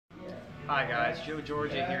Hi guys, Joe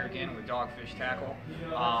Georgia here again with Dogfish Tackle.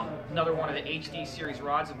 Another one of the HD series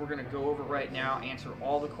rods that we're going to go over right now, answer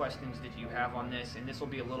all the questions that you have on this, and this will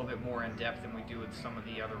be a little bit more in depth than we do with some of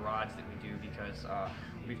the other rods that we do because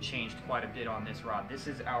we've changed quite a bit on this rod. This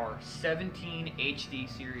is our 17 HD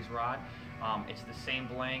series rod. It's the same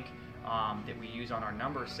blank that we use on our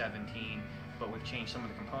number 17, but we've changed some of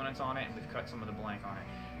the components on it and we've cut some of the blank on it.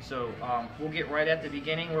 So we'll get right at the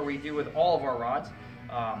beginning where we do with all of our rods.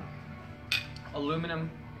 Aluminum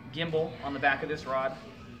gimbal on the back of this rod,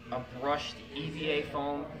 a brushed EVA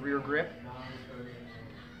foam rear grip,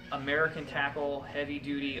 American Tackle heavy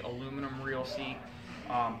duty aluminum reel seat.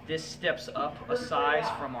 This steps up a size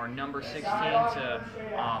from our number 16 to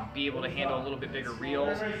be able to handle a little bit bigger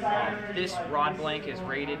reels. This rod blank is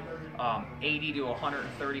rated 80 to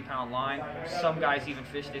 130 pound line. Some guys even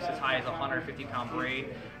fish this as high as 150 pound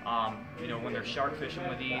braid, you know, when they're shark fishing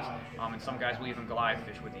with these, and some guys will even Goliath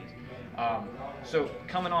fish with these. So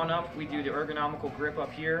coming on up, we do the ergonomical grip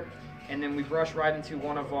up here, and then we brush right into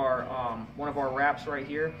one of our wraps right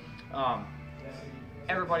here.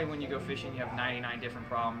 Everybody, when you go fishing, you have 99 different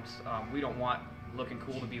problems. We don't want looking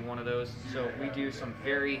cool to be one of those, so we do some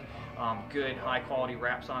very good high quality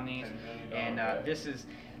wraps on these, and this is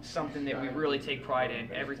something that we really take pride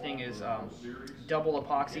in. Everything is double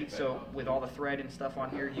epoxied, so with all the thread and stuff on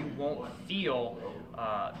here, you won't feel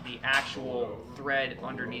the actual thread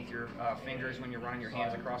underneath your fingers when you're running your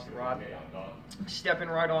hands across the rod. Stepping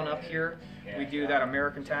right on up here, we do that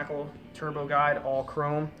American Tackle Turbo Guide, all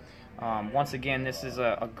chrome. Once again, this is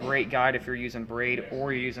a great guide if you're using braid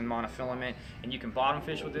or you're using monofilament, and you can bottom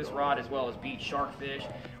fish with this rod as well as beat shark fish.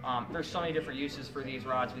 There's so many different uses for these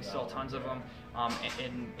rods. We sell tons of them,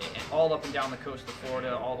 and all up and down the coast of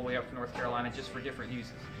Florida, all the way up to North Carolina, just for different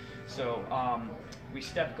uses. So we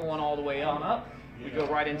step going all the way on up. We go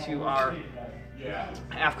right into our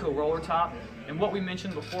AFCO roller top, and what we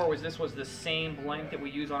mentioned before was this was the same blank that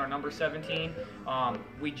we use on our number 17.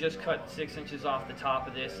 We just cut 6 inches off the top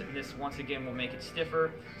of this, and this once again will make it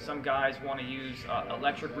stiffer. Some guys want to use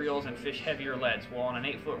electric reels and fish heavier leads. Well, on an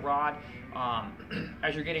 8-foot rod,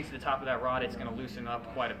 as you're getting to the top of that rod, it's going to loosen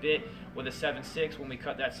up quite a bit. With a 7.6, when we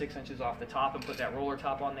cut that 6 inches off the top and put that roller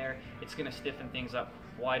top on there, it's going to stiffen things up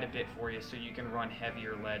quite a bit for you, so you can run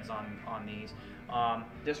heavier leads on these.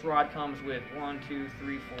 This rod comes with 1, 2,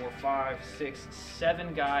 3, 4, 5, 6,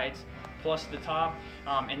 7 guides plus the top,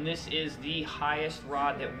 and this is the highest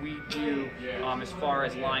rod that we do as far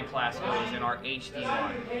as line class goes in our HD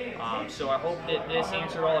line. So I hope that this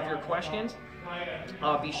answered all of your questions.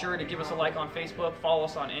 Be sure to give us a like on Facebook, follow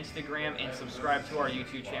us on Instagram, and subscribe to our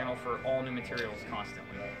YouTube channel for all new materials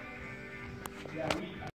constantly.